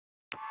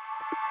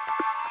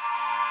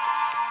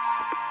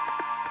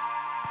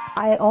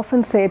I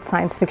often say it's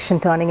science fiction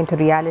turning into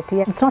reality.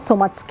 It's not so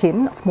much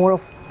skin, it's more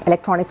of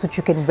electronics which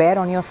you can wear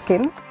on your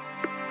skin.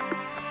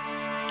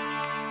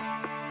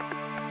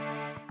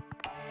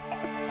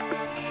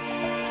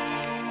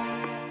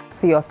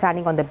 So you're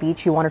standing on the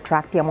beach, you want to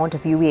track the amount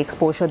of UV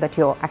exposure that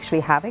you're actually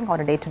having on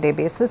a day-to-day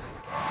basis.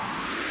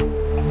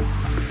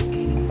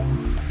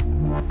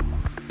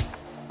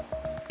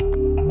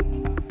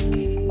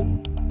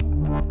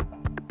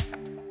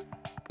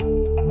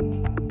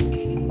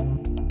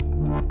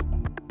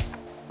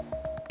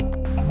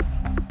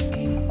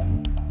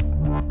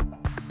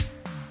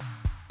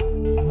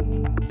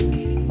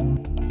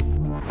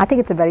 I think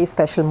it's a very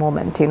special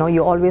moment,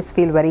 you always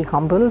feel very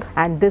humbled,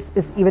 and this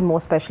is even more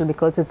special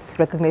because it's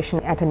recognition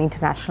at an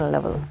international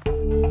level.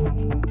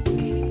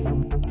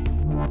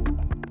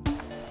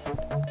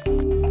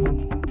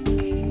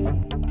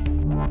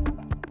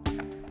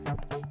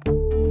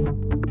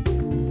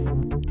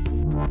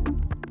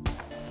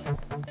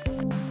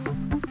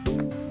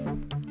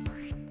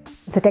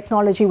 It's a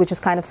technology which is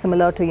kind of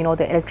similar to,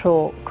 the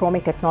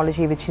electrochromic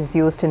technology which is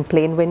used in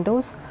plane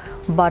windows,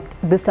 but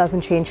this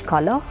doesn't change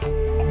color.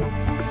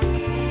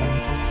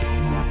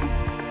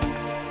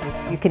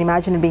 You can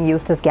imagine it being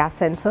used as gas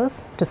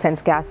sensors to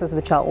sense gases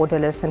which are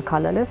odorless and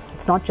colorless.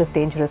 It's not just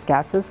dangerous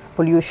gases,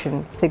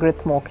 pollution, cigarette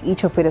smoke,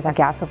 each of it is a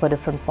gas of a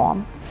different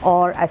form,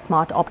 or as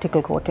smart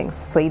optical coatings,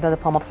 so either in the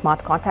form of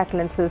smart contact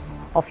lenses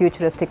or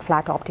futuristic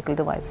flat optical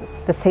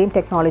devices. The same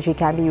technology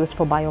can be used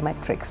for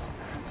biometrics,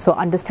 so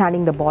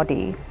understanding the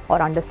body or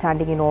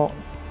understanding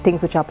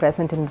things which are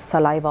present in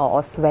saliva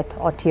or sweat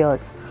or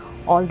tears.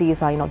 All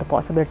these are the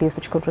possibilities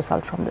which could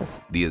result from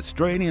this. The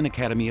Australian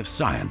Academy of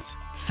Science.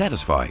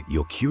 Satisfy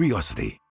your curiosity.